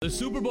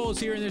Super Bowl is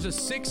here and there's a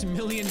 $6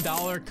 million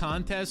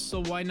contest,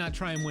 so why not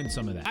try and win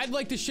some of that? I'd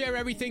like to share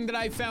everything that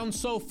I've found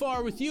so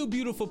far with you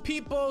beautiful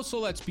people, so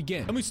let's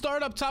begin. And we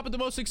start up top with the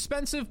most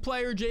expensive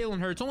player,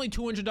 Jalen Hurts, only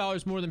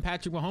 $200 more than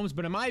Patrick Mahomes,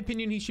 but in my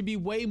opinion, he should be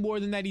way more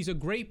than that. He's a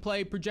great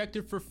play,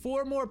 projected for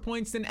 4 more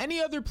points than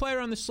any other player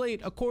on the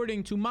slate,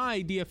 according to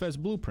my DFS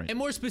blueprint. And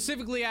more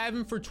specifically, I have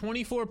him for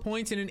 24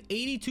 points and an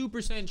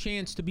 82%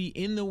 chance to be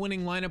in the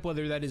winning lineup,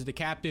 whether that is the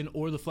captain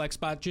or the flex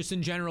spot, just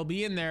in general,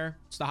 be in there.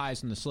 It's the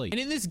highest in the slate. And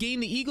in this game,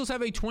 the Eagles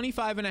have a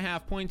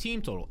 25.5 point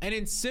team total. And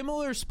in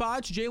similar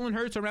spots, Jalen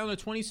Hurts around the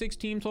 26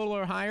 team total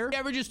or higher. He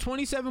averages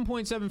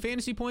 27.7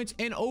 fantasy points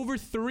and over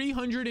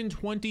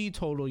 320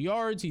 total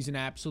yards. He's an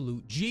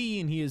absolute G,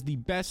 and he is the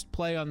best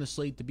play on the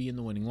slate to be in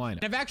the winning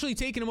lineup. And I've actually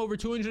taken him over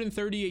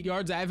 238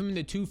 yards. I have him in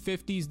the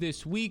 250s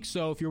this week.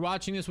 So if you're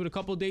watching this with a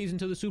couple days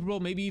until the Super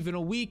Bowl, maybe even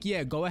a week,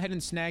 yeah, go ahead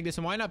and snag this.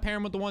 And why not pair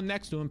him with the one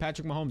next to him,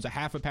 Patrick Mahomes, a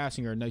half a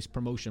passing yard, nice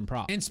promotion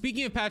prop. And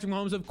speaking of Patrick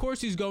Mahomes, of course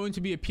he's going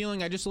to be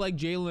appealing. I just like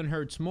Jalen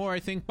Hurts more.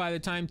 I think by the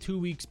time 2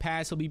 weeks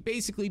pass, he'll be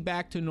basically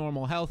back to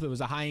normal health. If it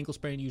was a high ankle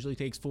sprain, it usually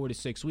takes 4 to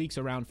 6 weeks,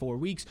 around 4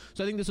 weeks.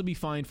 So I think this will be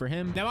fine for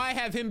him. Now I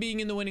have him being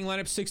in the winning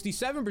lineup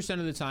 67%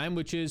 of the time,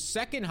 which is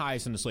second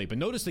highest in the slate. But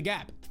notice the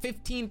gap,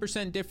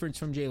 15% difference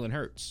from Jalen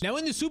Hurts. Now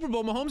in the Super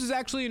Bowl, Mahomes is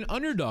actually an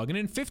underdog. And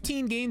in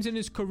 15 games in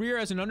his career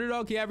as an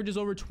underdog, he averages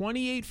over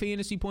 28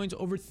 fantasy points,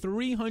 over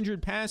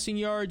 300 passing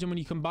yards. And when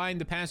you combine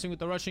the passing with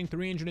the rushing,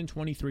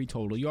 323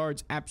 total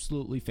yards.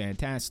 Absolutely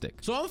fantastic.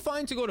 So I'm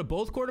fine to go to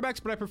both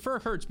quarterbacks, but I prefer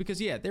Hurts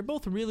because, yeah, they're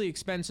both really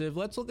expensive.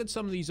 Let's look at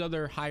some of these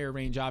other higher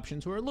range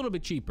options who are a little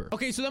bit cheaper.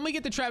 Okay, so then we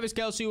get to Travis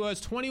Kelce, who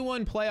has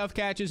 21 playoff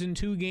catches in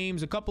 2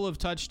 games, a couple of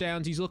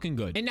touchdowns. He's looking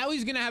good. And now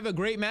he's going to have a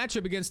great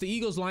matchup against the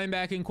Eagles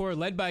linebacking core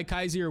led by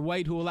Kaiser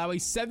White, who allow a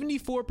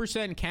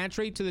 74% catch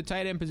rate to the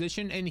tight end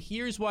position. And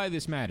here's why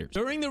this matters.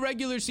 During the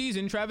regular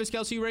season, Travis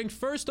Kelce ranked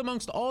first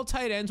amongst all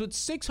tight ends with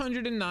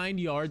 609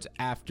 yards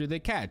after the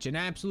catch. An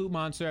absolute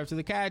monster after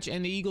the catch.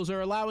 And the Eagles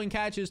are allowing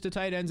catches to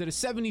tight ends at a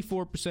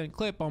 74%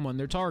 clip on when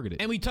they're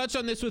targeted. And we touched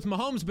on this with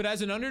Mahomes, but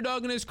as an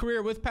underdog in his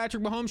career with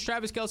Patrick Mahomes,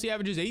 Travis Kelce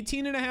averages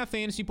 18.5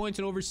 fantasy points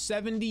and over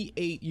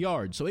 78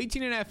 yards. So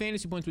 18.5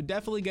 fantasy points would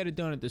definitely get it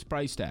done at this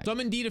price tag. So I'm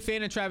indeed a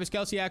fan of Travis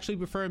Kelce. I actually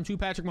prefer him to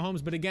Patrick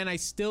Mahomes, but again, I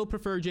still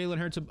prefer Jalen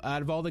Hurts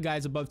out of all the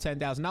guys above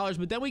 $10,000.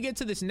 But then we get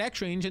to this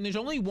next range, and there's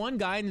only one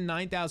guy in the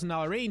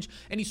 $9,000 range,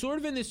 and he's sort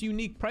of in this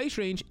unique price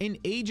range in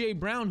A.J.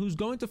 Brown, who's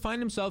going to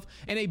find himself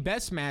in a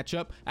best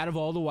matchup out of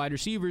all the wide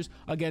receivers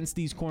against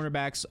these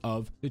cornerbacks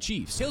of the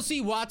Chiefs. He'll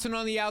see Watson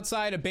on the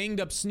outside, a banged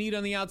up Snead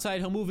on the outside.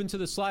 He'll move into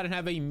the slot and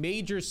have a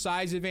major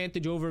size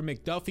advantage over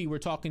McDuffie. We're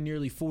talking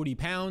nearly 40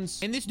 pounds.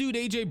 And this dude,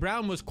 A.J.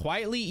 Brown, was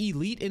quietly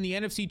elite in the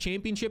NFC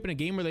Championship in a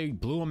game where they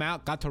blew him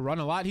out, got to run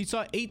a lot. He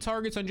saw 8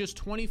 targets on just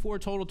 24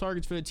 total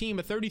targets for the team.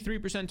 A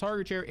 33%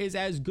 target share is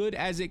as good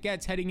as it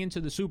gets heading into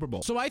the Super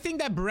Bowl. So I think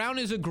that Brown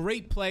is a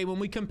great play. When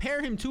we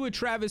compare him to a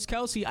Travis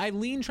Kelce, I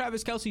lean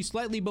Travis Kelce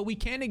slightly, but we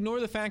can't ignore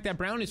the fact that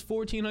Brown is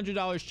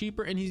 $1,400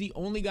 cheaper, and he's the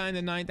only guy in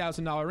the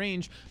 $9,000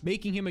 range,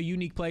 making him a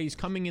unique play. He's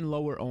coming in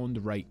lower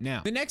owned right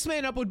now. The next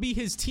man up would be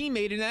his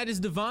teammate, and that is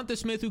Devonta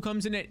Smith, who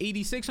comes in at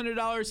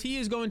 $8,600. He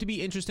is going to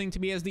be interesting to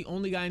me as the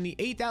only guy in the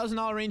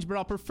 $8,000 range, but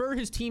I'll prefer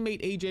his teammate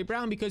A.J.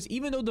 Brown because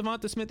even though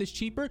Devonta Smith is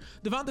cheaper,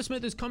 Devonta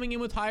Smith is coming in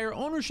with higher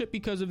ownership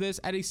because of this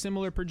at a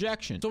similar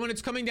projection. So when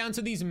it's coming down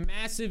to these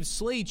massive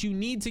slates, you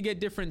need to get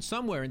different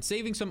somewhere, and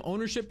saving some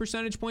ownership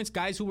percentage points,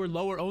 guys who were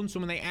lower owned, so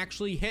when they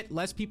actually hit,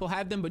 less people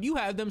have them, but you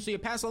have them, so you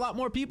pass a lot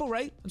more people,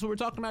 right? That's what we're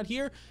talking about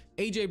here.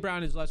 A.J.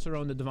 Brown is lesser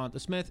owned than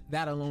Devonta Smith.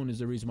 That alone is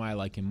the reason why I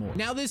like him more.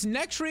 Now, this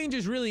next range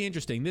is really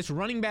interesting. This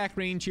running back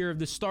range here of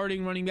the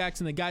starting running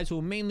backs and the guys who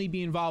will mainly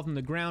be involved in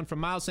the ground, from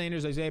Miles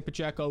Sanders, Isaiah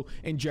Pacheco,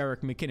 and Jerick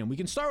McKinnon. We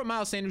can start with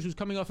Miles Sanders, who's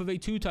coming off of a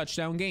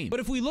 2-touchdown game. But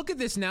if we look at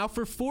this now,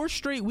 for 4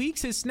 straight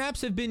weeks, his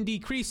snaps have been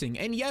decreasing.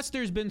 And yes,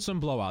 there's been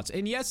some blowouts.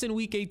 And yes, in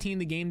week 18,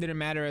 the game didn't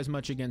matter as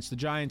much against the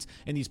Giants.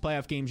 In these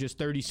playoff games, just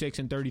 36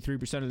 and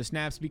 33% of the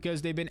snaps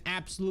because they've been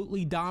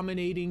absolutely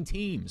dominating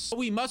teams. But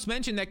we must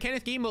mention that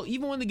Kenneth Gainwell,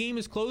 even when the game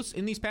is close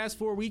in these past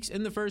 4 weeks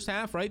in the first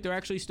half, right, they're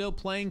actually still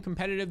playing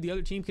competitive. The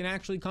other team can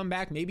actually come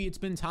back. Maybe it's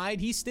been tied.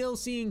 He's still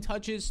seeing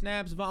touches,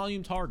 snaps,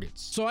 volume,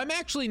 targets. So I'm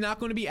actually not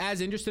going to be as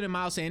interested in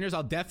Miles Sanders.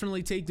 I'll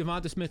definitely take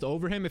Devonta Smith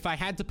over him. If I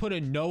had to put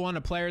a no on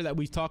a player that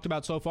we've talked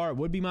about so far, it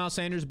would be Miles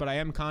Sanders, but I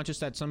am conscious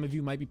that some of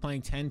you might be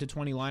playing 10 to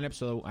 20 lineups,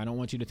 so I don't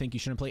want you to think you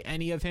shouldn't play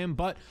any of him,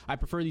 but I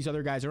prefer these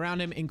other guys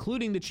around him,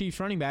 including the Chiefs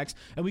running backs.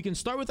 And we can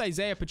start with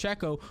Isaiah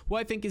Pacheco, who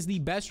I think is the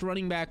best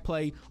running back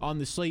play on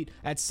the slate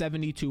at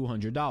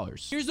 $7,200.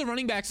 Here's the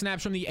running back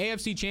snaps from the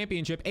AFC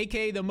Championship,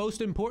 aka the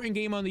most important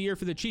game on the year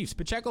for the Chiefs.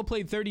 Pacheco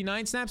played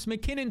 39 snaps,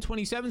 McKinnon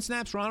 27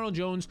 snaps, Ronald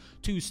Jones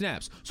 2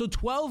 snaps. So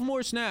 12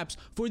 more snaps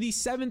for the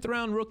 7th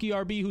round rookie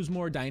RB, who's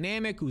more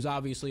dynamic, who's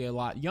obviously a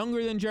lot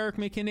younger than Jerick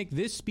McKinnon.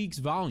 This speaks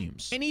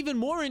volumes. And even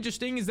more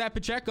interesting is that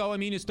Pacheco,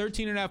 his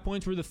 13.5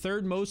 points were the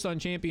 3rd most on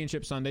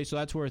Championship Sunday, so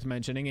that's worth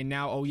mentioning. And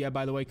now, oh yeah,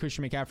 by the way,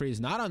 Christian McCaffrey is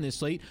not on this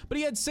slate, but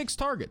he had 6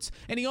 targets.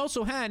 And he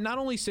also had not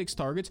only 6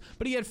 targets,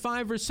 but he had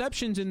 5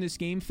 receptions in this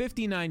game,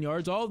 59 69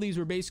 yards. All of these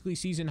were basically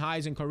season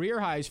highs and career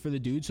highs for the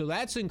dude, so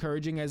that's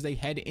encouraging as they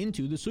head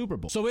into the Super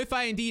Bowl. So if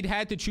I indeed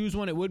had to choose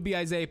one, it would be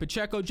Isaiah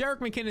Pacheco. Jerick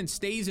McKinnon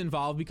stays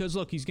involved because,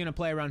 look, he's going to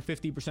play around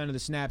 50% of the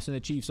snaps in the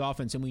Chiefs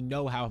offense, and we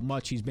know how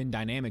much he's been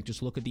dynamic.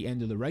 Just look at the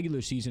end of the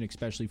regular season,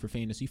 especially for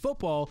fantasy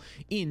football,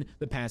 in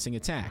the passing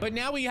attack. But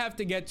now we have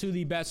to get to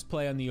the best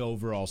play on the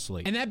overall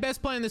slate. And that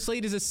best play on the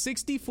slate is a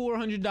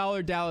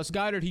 $6,400 Dallas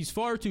Goedert. He's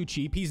far too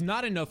cheap. He's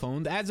not enough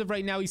owned. As of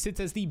right now, he sits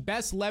as the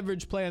best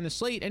leverage play on the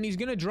slate, and he's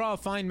going to draw a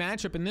fine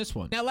matchup in this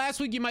one. Now, last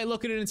week, you might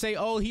look at it and say,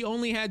 oh, he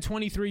only had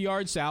 23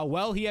 yards, Sal.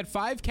 Well, he had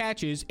 5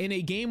 catches in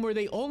a game where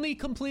they only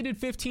completed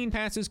 15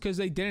 passes because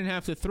they didn't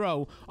have to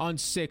throw on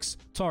 6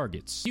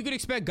 targets. You could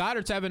expect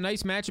Goddard to have a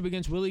nice matchup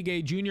against Willie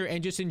Gay Jr.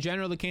 and just in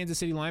general, the Kansas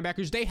City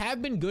linebackers. They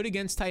have been good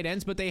against tight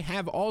ends, but they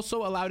have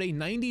also allowed a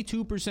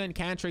 92%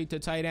 catch rate to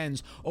tight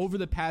ends over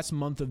the past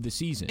month of the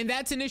season. And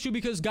that's an issue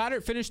because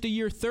Goddard finished the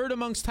year 3rd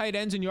amongst tight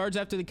ends in yards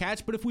after the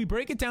catch, but if we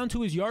break it down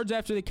to his yards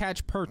after the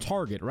catch per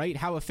target, right,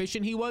 how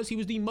efficient he was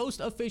the most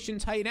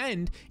efficient tight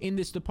end in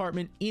this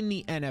department in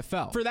the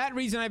NFL. For that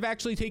reason, I've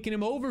actually taken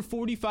him over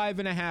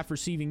 45.5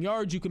 receiving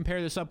yards. You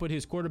compare this up with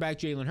his quarterback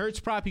Jalen Hurts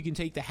prop. You can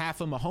take the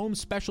half a Mahomes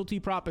specialty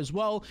prop as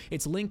well.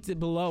 It's linked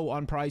below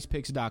on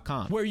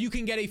prizepicks.com, where you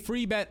can get a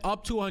free bet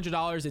up to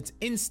 $100. It's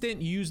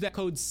instant. Use that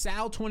code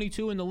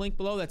SAL22 in the link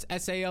below. That's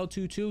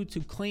SAL22 to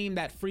claim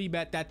that free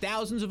bet that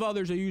thousands of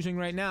others are using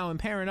right now and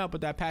pairing up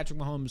with that Patrick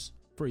Mahomes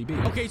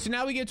freebie. Okay, so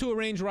now we get to a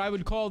range where I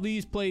would call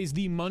these plays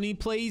the money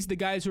plays, the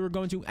guys who are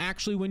going to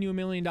actually win you $1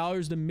 million,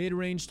 the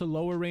mid-range to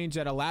lower range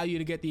that allow you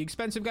to get the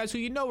expensive guys who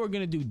you know are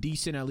going to do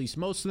decent, at least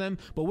most of them,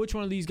 but which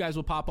one of these guys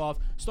will pop off?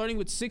 Starting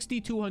with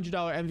 $6,200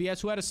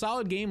 MVS, who had a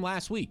solid game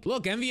last week.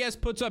 Look,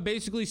 MVS puts up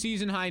basically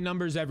season-high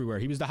numbers everywhere.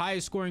 He was the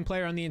highest scoring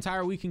player on the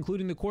entire week,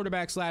 including the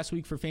quarterbacks last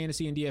week for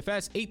fantasy and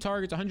DFS. 8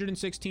 targets,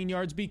 116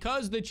 yards,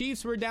 because the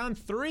Chiefs were down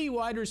 3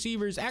 wide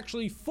receivers,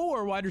 actually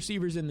 4 wide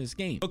receivers in this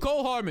game.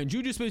 Mecole Hardman,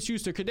 Juju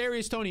Smith-Schuster,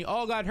 Kadarius Toney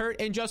all got hurt,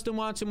 and Justin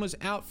Watson was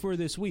out for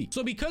this week.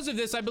 So because of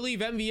this, I believe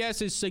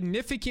MVS is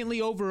significantly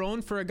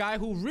overowned for a guy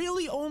who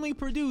really only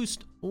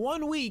produced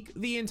 1 week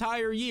the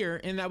entire year,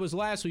 and that was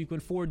last week when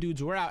 4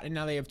 dudes were out, and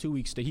now they have 2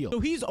 weeks to heal. So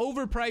he's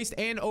overpriced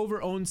and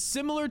overowned,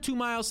 similar to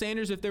Miles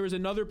Sanders. If there was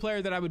another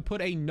player that I would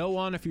put a no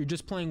on if you're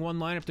just playing one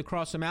lineup to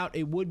cross him out,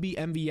 it would be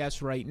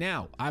MVS right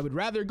now. I would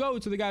rather go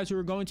to the guys who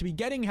are going to be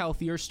getting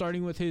healthier,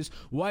 starting with his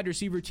wide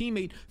receiver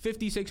teammate,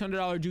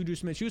 $5,600 Juju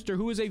Smith-Schuster,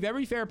 who is a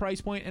very fair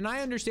price point, and I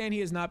understand he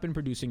has not been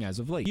producing as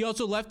of late. He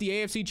also left the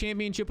AFC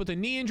Championship with a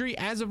knee injury.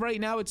 As of right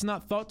now, it's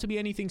not thought to be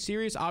anything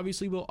serious.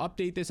 Obviously, we'll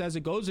update this as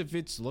it goes. If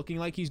it's looking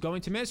like he's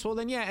going to miss, well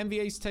then yeah,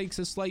 MVS takes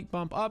a slight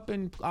bump up,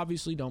 and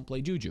obviously don't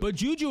play Juju. But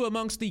Juju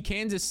amongst the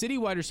Kansas City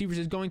wide receivers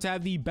is going to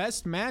have the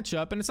best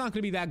matchup, and it's not going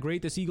to be that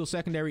great. This Eagles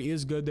secondary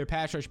is good. Their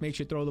pass rush makes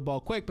you throw the ball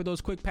quick, but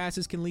those quick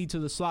passes can lead to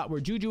the slot where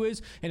Juju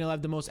is, and he'll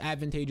have the most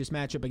advantageous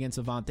matchup against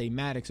Avonte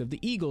Maddox of the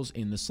Eagles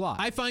in the slot.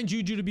 I find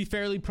Juju to be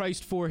fairly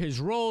priced for his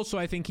role, so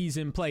I think he's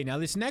in play. Now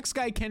this next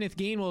guy, Kenneth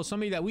Gainwell, is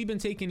somebody that we've been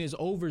taking his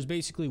overs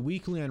basically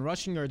weekly on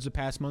rushing yards the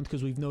past month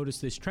because we've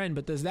noticed this trend,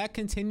 but does that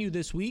continue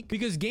this week?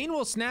 Because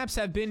Gainwell snaps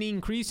have been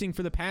increasing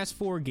for the past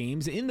 4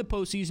 games. In the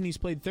postseason, he's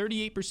played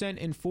 38%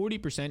 and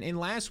 40%, and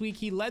last week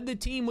he led the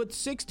team with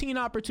 16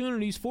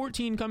 opportunities,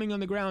 14 coming on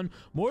the ground,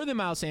 more than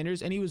Miles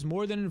Sanders, and he was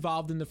more than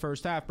involved in the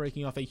first half,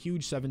 breaking off a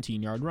huge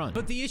 17-yard run.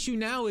 But the issue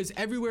now is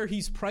everywhere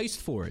he's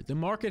priced for it. The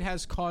market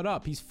has caught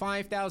up. He's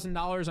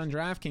 $5,000 on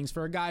DraftKings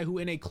for a guy who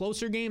in a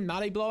closer game,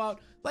 not a blowout,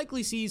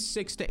 likely sees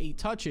 6 to 8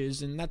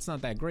 touches, and that's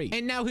not that great.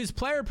 And now his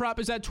player prop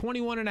is at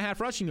 21.5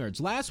 rushing yards.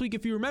 Last week,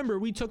 if you remember,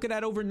 we took it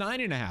at over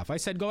 9.5. I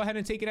said go ahead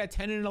and take it at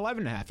 10 and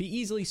 11.5. He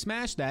easily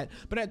smashed that,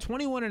 but at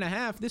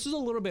 21.5, this is a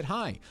little bit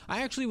high.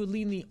 I actually would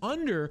lean the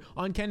under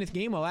on Kenneth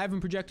Gainwell. I have him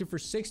projected for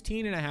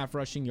 16.5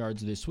 rushing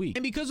yards this week.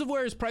 And because of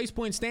where his price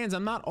point stands,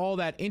 I'm not all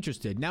that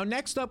interested. Now,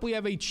 next up, we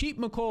have a cheap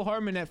Mecole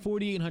Hardman at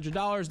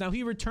 $4,800. Now,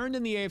 he returned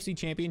in the AFC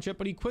Championship,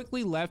 but he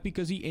quickly left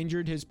because he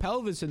injured his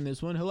pelvis in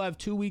this one. He'll have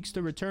 2 weeks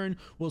to return.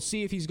 We'll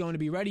see if he's going to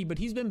be ready, but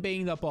he's been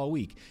banged up all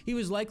week. He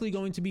was likely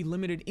going to be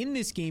limited in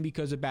this game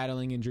because of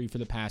battling injury for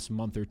the past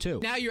month or two.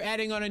 Now you're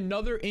adding on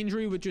another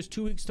injury with just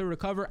 2 weeks to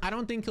recover. I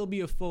don't think he'll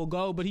be a full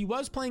go, but he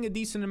was playing a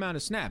decent amount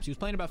of snaps. He was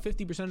playing about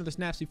 50% of the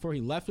snaps before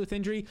he left with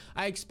injury.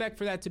 I expect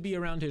for that to be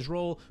around his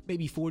role,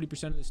 maybe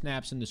 40% of the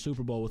snaps in the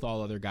Super Bowl with all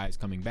other guys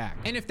coming back.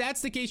 And if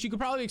that's the case, you could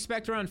probably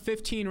expect around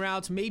 15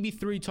 routes, maybe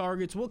 3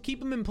 targets. We'll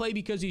keep him in play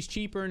because he's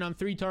cheaper, and on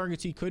 3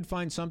 targets, he could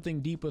find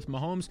something deep with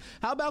Mahomes.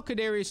 How about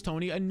Kadarius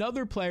Toney,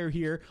 another player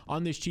here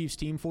on this Chiefs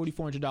team,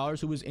 $4,400,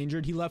 who was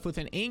injured. He left with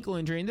an ankle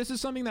injury, and this is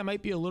something that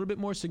might be a little bit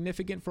more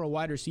significant for a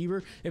wide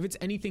receiver. If it's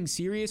anything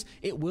serious,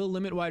 it will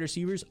limit wide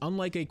receivers,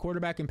 unlike a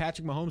quarterback in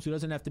Patrick Mahomes, who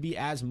doesn't have to be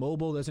as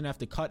mobile, doesn't have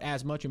to cut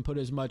as much and put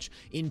as much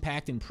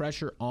impact and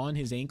pressure on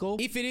his ankle.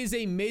 If it is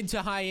a mid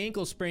to high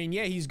ankle sprain,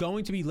 yeah, he's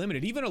going to be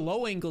limited. Even a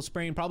low ankle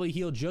sprain probably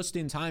healed just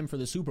in time for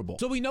the Super Bowl.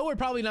 So we know we're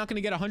probably not going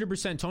to get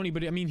 100% Toney,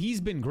 but I mean, he's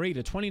been great.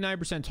 A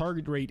 29%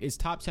 target rate is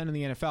top 10 in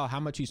the NFL, how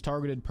much he's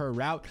targeted per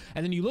route.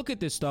 And then you look at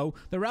this though,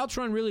 the routes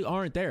run really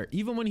aren't there.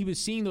 Even when he was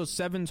seeing those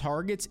 7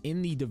 targets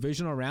in the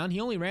divisional round, he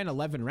only ran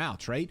 11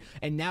 routes, right?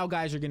 And now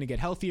guys are going to get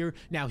healthier.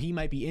 Now he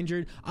might be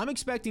injured. I'm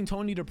expecting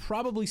Tony to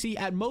probably see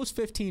at most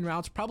 15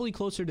 routes, probably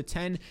closer to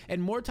 10,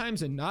 and more times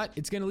than not,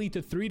 it's going to lead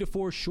to 3 to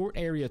 4 short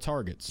area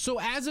targets. So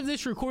as of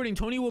this recording,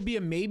 Tony will be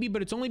a maybe,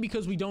 but it's only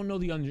because we don't know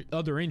the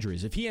other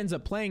injuries. If he ends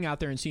up playing out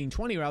there and seeing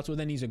 20 routes, well,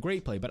 then he's a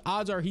great play, but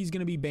odds are he's going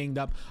to be banged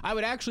up. I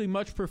would actually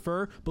much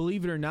prefer,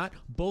 believe it or not,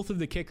 both of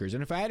the kickers.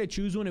 And if I had to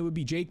choose one, it would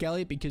be Jake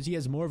Elliott because he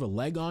has more of a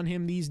leg on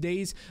him these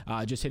days,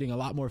 just hitting a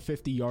lot more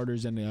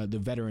 50-yarders than the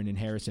veteran in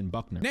Harrison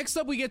Buckner. Next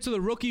up, we get to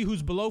the rookie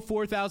who's below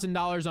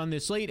 $4,000 on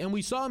this slate, and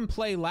we saw him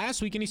play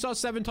last week, and he saw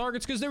 7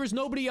 targets because there was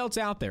nobody else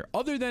out there.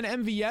 Other than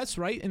MVS,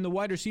 right, in the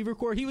wide receiver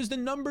core, he was the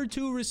number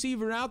 2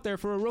 receiver out there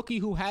for a rookie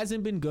who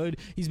hasn't been good.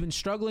 He's been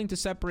struggling to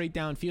separate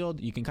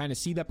downfield. You can kind of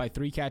see that by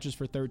 3 catches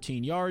for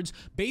 13 yards.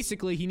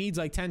 Basically, he needs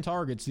like 10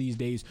 targets these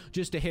days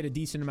just to hit a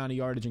decent amount of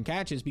yardage and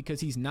catches because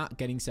he's not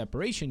getting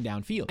separation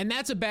downfield. And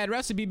that's a bad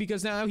recipe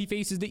because now he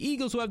faces the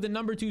Eagles, who have the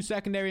number 2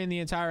 secondary in the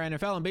entire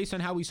NFL. And based on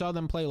how we saw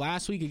them play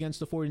last week against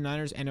the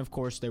 49ers, and of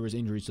course there was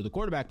injuries to the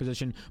quarterback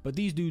position, but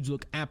these dudes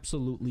look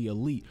absolutely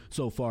elite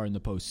so far in the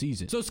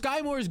postseason. So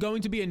Sky Moore is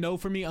going to be a no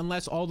for me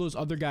unless all those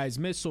other guys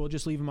miss, so we'll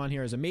just leave him on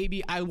here as a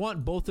maybe. I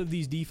want both of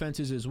these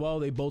defenses as well.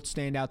 They both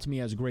stand out to me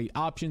as great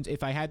options.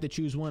 If I had to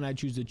choose one, I'd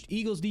choose the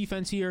Eagles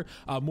defense here.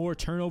 More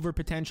turnover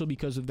potential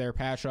because of their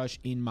pass rush,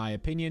 in my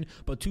opinion,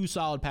 but 2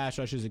 solid pass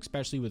rushes,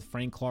 especially with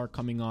Frank Clark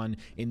coming on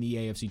in the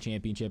AFC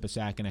Championship, a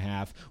sack and a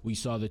half. We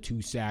saw the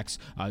 2 sacks,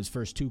 his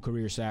first 2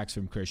 career sacks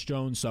from Chris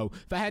Jones. So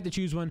if I had to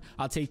choose one,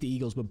 I'll take the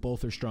Eagles, but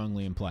both are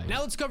strongly in play.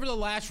 Now let's cover the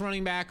last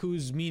running back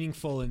who's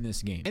meaningful in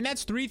this game, and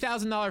that's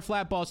 $3,000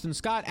 flat Boston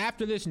Scott.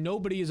 After this,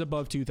 nobody is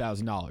above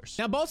 $2,000.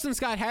 Now Boston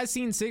Scott has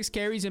seen 6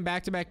 carries in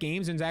back-to-back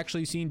games and has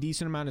actually seen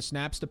decent amount of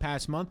snaps the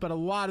past month, but a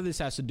lot of this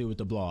has to do with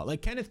the blowout.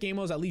 Like Kenneth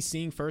Gainwell's at least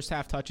seeing first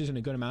half touches and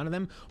a good amount of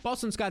them.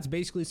 Boston Scott's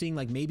basically seeing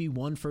like maybe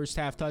 1 first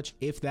half touch,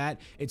 if that.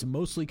 It's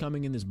mostly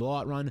coming in this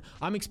blowout run.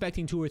 I'm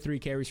expecting 2 or 3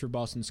 carries for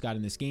Boston Scott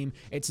in this game.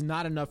 It's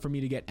not enough for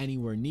me to get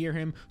anywhere near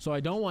him, so I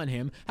don't want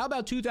him. How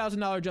about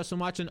 $2,000 Justin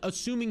Watson,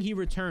 assuming he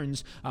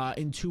returns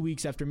in 2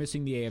 weeks after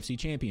missing the AFC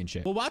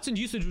Championship? Well, Watson's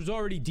usage was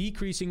already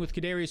decreasing with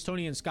Kadarius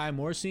Toney and Sky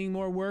Moore seeing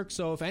more work,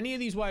 so if any of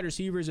these wide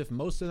receivers, if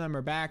most of them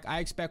are back, I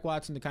expect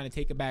Watson to kind of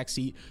take a back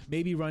seat,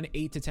 maybe run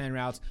 8 to 10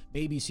 routes,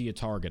 maybe see a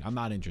target. I'm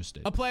not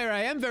interested. A player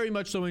I am very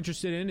much so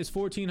interested in is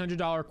 $1,400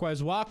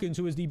 Quez Watkins,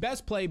 who is the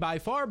best play by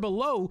far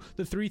below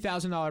the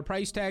 $3,000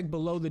 price tag,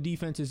 below the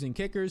defenses and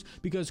kickers,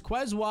 because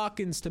Quez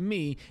Watkins to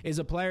me is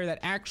a player that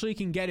actually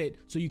can get it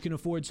so you can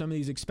afford some of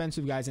these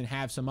expensive guys and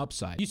have some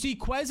upside. You see,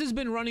 Quez has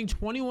been running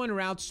 21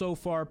 routes so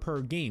far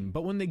per game,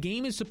 but when the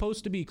game is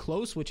supposed to be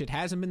close, which it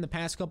hasn't been the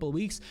past couple of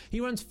weeks,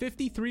 he runs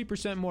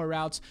 53% more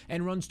routes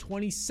and runs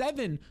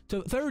 27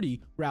 to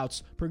 30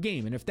 routes per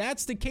game. And if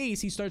that's the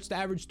case, he starts to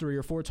average 3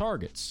 or 4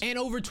 targets and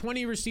over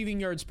 20 receiving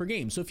yards per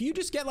game. So if you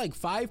just get like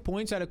 5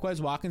 points out of Quez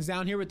Watkins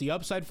down here with the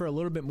upside for a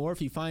little bit more if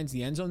he finds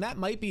the end zone, that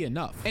might be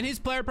enough. And his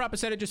player prop is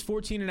set at just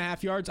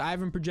 14.5 yards. I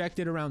haven't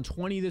projected around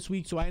 20 this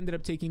week, so I ended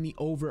up taking the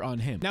over on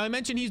him. Now I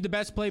mentioned he's the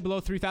best play below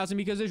 3,000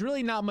 because there's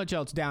really not much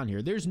else down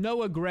here. There's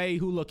Noah Gray,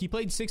 who, look, he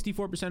played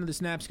 64% of the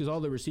snaps because all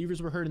the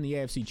receivers were hurt in the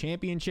AFC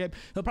Championship.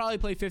 He'll probably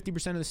play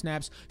 50% of the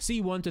snaps,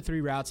 see 1 to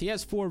 3 routes. He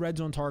has 4 red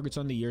zone targets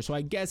on the year, so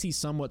I guess he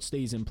somewhat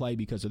stays in play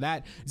because of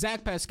that.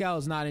 Zach Pascal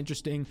is not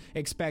interesting.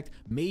 Expect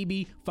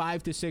maybe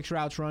 5 to 6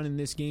 routes run in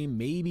this game.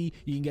 Maybe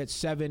you can get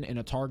 7 and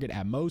a target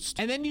at most.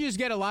 And then you just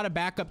get a lot of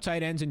backup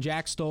tight ends and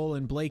Jack Stoll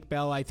and Blake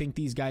Bell. I think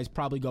these guys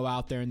probably go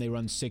out there and they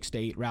run 6 to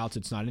 8 routes.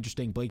 It's not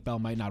interesting. Blake Bell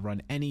might not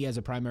run any as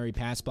a primary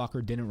pass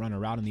blocker. Didn't run a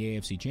route in the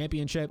AFC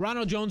Championship.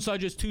 Ronald Jones saw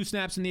just 2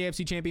 snaps in the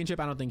AFC Championship.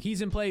 I don't think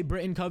he's in play.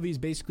 Britton Covey is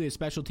basically a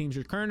special teams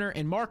returner,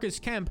 and Marcus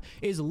Kemp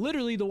is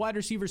literally the wide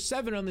receiver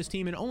 7 on this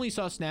team and only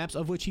saw snaps,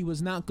 of which he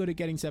was not good at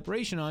getting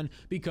separation on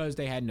because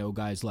they had no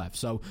guys left.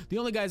 So the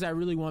only guys I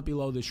really want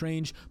below this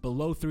range,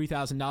 below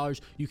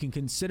 $3,000, you can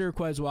consider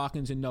Quez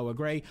Watkins and Noah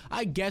Gray.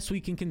 I guess we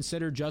can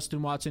consider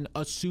Justin Watson,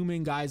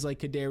 assuming guys like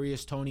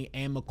Kadarius Toney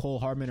and McCole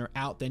Hardman are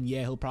out. Then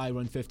yeah, he'll probably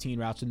run 15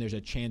 routes and there's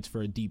a chance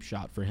for a deep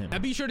shot for him. Now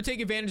be sure to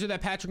take advantage of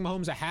that Patrick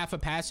Mahomes a half a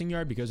passing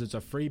yard because it's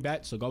a free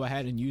bet, so go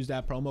ahead and use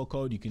that promo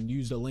code. You can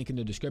use the link in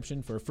the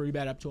description for a free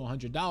bet up to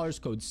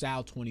 $100, code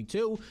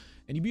SAL22.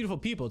 And you beautiful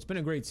people, it's been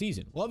a great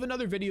season. We'll have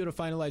another video to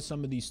finalize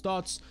some of these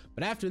thoughts,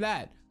 but after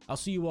that, I'll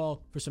see you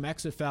all for some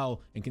XFL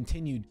and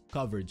continued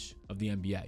coverage of the NBA.